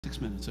6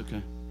 minutes,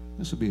 okay.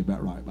 This will be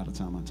about right by the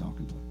time I talk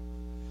and play.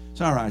 It's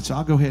all right, so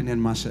I'll go ahead and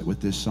end my set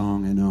with this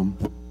song. And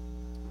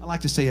I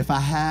like to say if I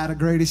had a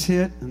greatest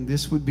hit, and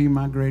this would be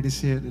my greatest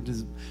hit, it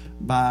is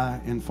by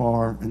and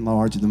far and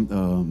large the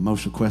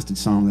most requested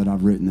song that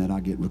I've written that I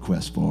get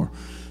requests for.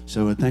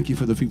 So thank you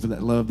for the people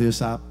that love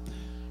this. I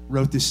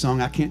wrote this song,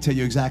 I can't tell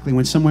you exactly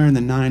when, somewhere in the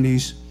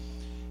 90s.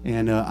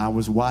 And I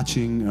was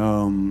watching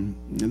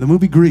the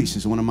movie Grease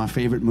is one of my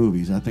favorite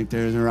movies. I think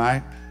there's,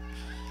 right?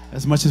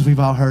 As much as we've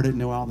all heard it,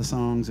 know all the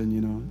songs, and you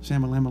know,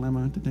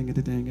 shama-lama-lama,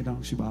 da-ding-a-da-ding-a-dong,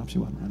 shibab,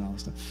 shibab, and all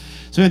that stuff.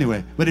 So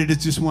anyway, but it is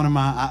just one of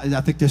my,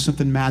 I think there's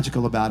something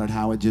magical about it,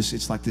 how it just,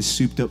 it's like this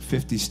souped up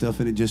 50s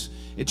stuff, and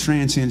it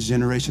transcends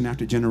generation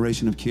after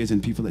generation of kids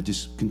and people that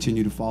just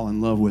continue to fall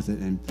in love with it.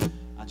 And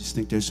I just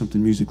think there's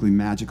something musically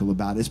magical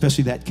about it,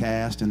 especially that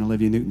cast and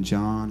Olivia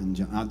Newton-John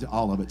and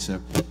all of it. So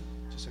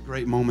just a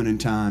great moment in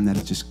time that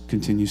it just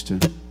continues to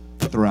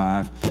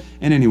thrive.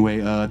 And anyway,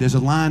 there's a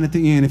line at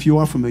the end, if you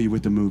are familiar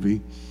with the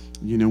movie,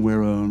 you know, where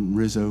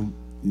Rizzo,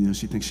 you know,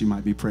 she thinks she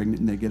might be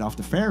pregnant, and they get off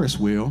the Ferris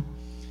wheel,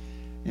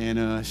 and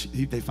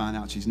they find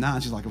out she's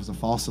not. She's like, it was a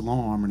false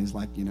alarm, and he's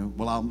like, you know,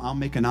 well, I'll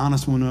make an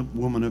honest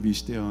woman of you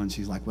still. And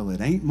she's like, well,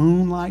 it ain't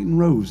moonlight and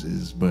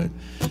roses, but,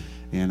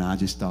 and I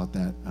just thought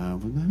that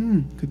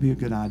could be a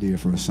good idea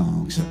for a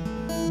song. So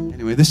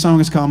anyway, this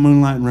song is called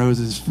Moonlight and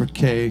Roses for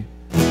Kay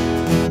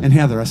and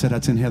Heather. I said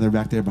I'd send Heather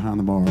back there behind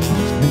the bar. So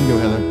here you go,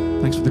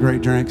 Heather. Thanks for the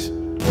great drinks.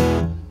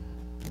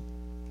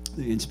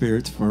 In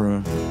spirits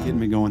for getting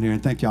me going here,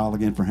 and thank y'all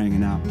again for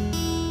hanging out.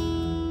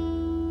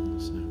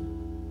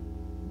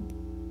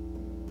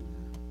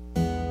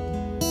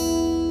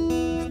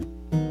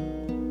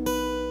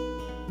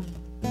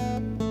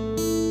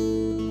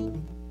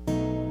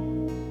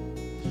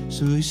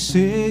 So you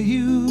say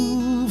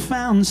you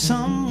found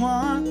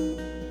someone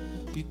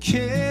you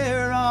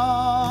care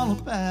all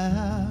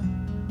about,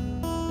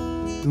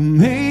 who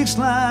makes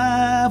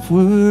life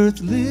worth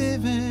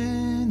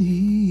living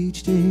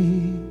each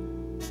day.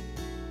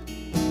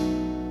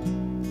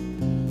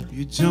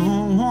 You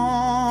don't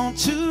want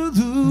to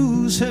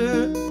lose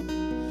her,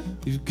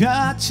 you've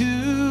got to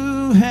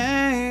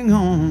hang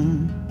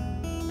on,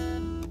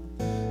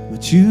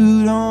 but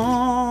you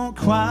don't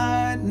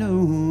quite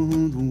know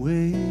the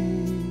way.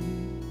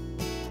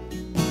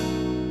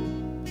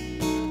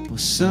 Well,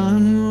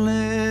 son,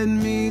 let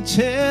me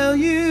tell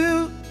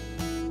you,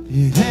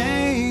 it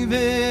ain't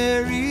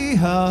very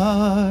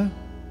hard.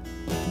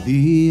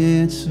 The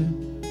answer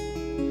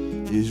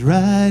is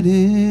right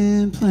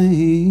in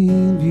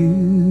plain view.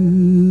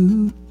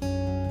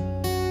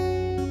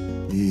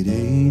 It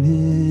ain't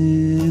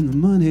in the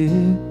money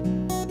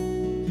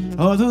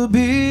or the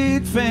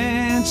big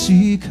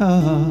fancy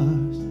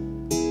cars.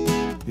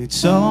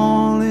 It's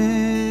all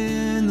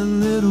in the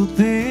little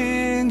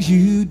things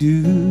you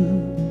do.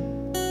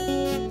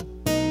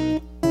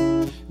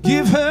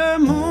 Give her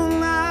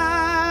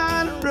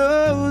moonlight and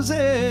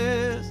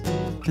roses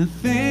and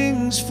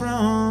things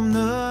from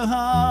the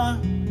heart.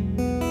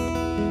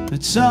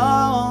 It's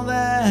all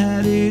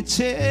that it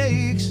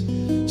takes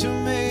to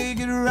make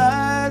it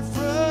right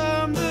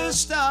from the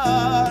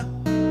start.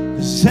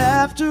 'Cause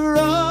after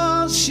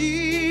all,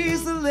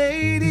 she's the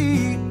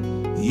lady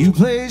you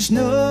place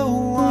no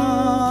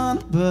one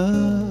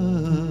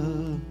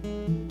above.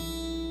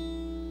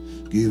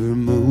 Give her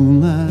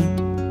moonlight,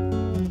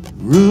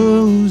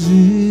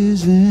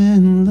 roses,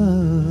 and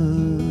love.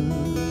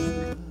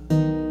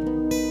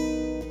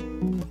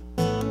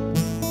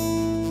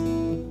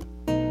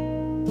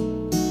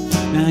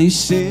 Now you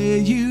say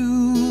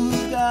you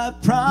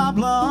got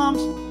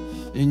problems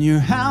in your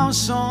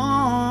house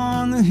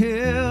on the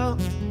hill,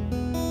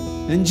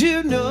 and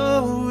you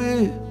know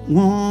it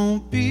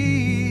won't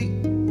be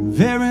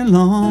very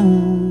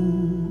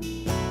long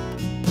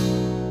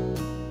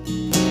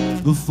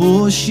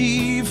before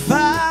she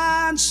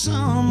finds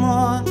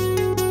someone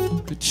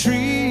who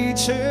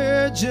treats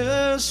her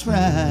just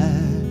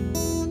right.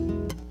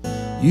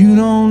 You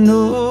don't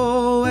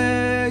know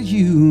where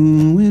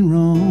you went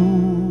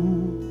wrong.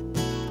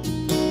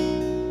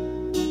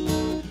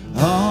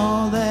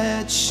 All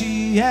that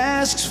she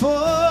asks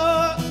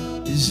for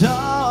is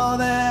all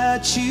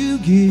that you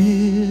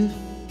give,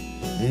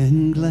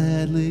 and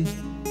gladly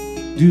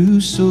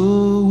do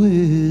so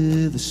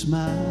with a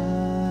smile.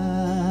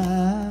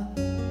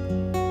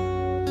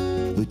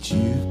 But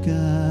you've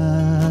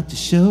got to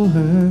show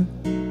her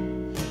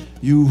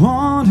you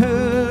want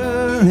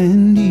her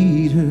and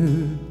need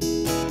her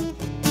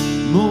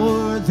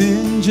more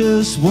than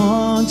just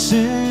once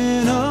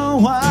in a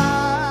while.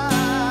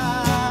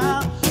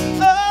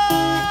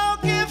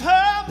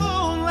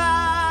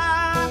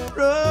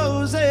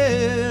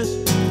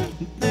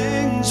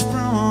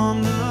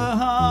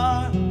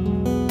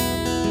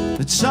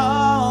 It's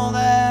all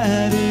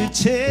that it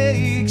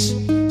takes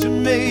to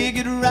make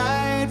it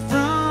right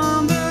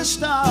from the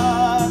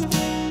start.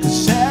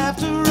 'Cause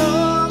after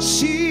all,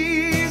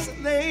 she's the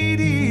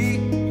lady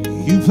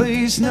you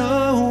place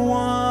no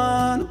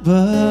one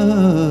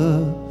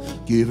above.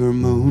 Give her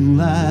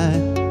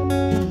moonlight,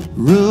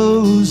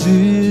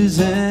 roses,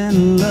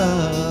 and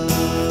love.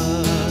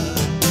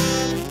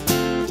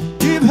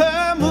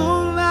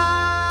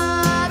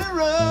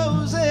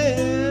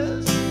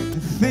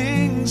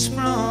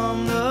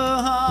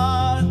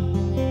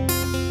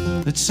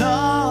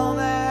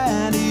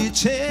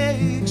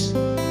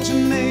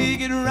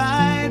 make it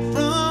right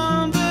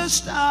from the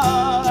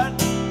start.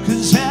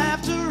 'Cause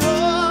after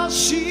all,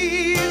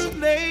 she's a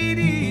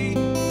lady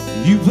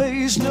you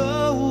place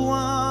no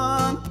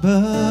one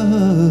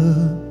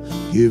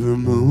above. Give her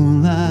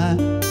moonlight,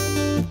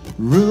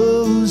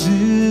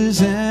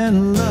 roses,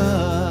 and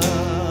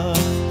love.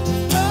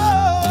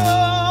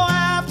 Oh,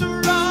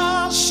 after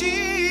all,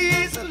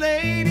 she's a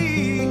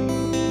lady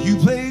you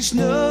place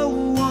no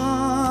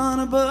one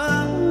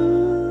above.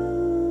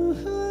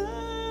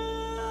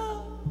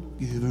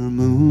 Give her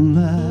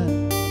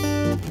moonlight,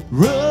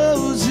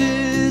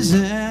 roses,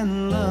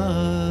 and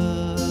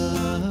love.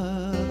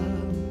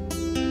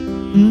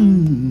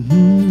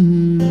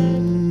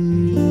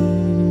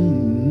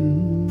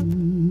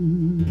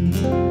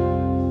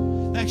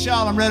 Thanks,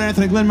 y'all. I'm Rhett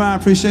Anthony Glindmeyer. I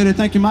appreciate it.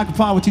 Thank you, Michael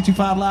Paul with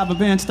T25 Live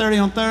Events, 30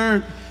 on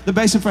 3rd. The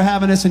Basin for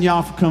having us, and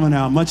y'all for coming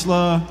out. Much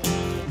love.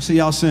 We'll see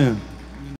y'all soon.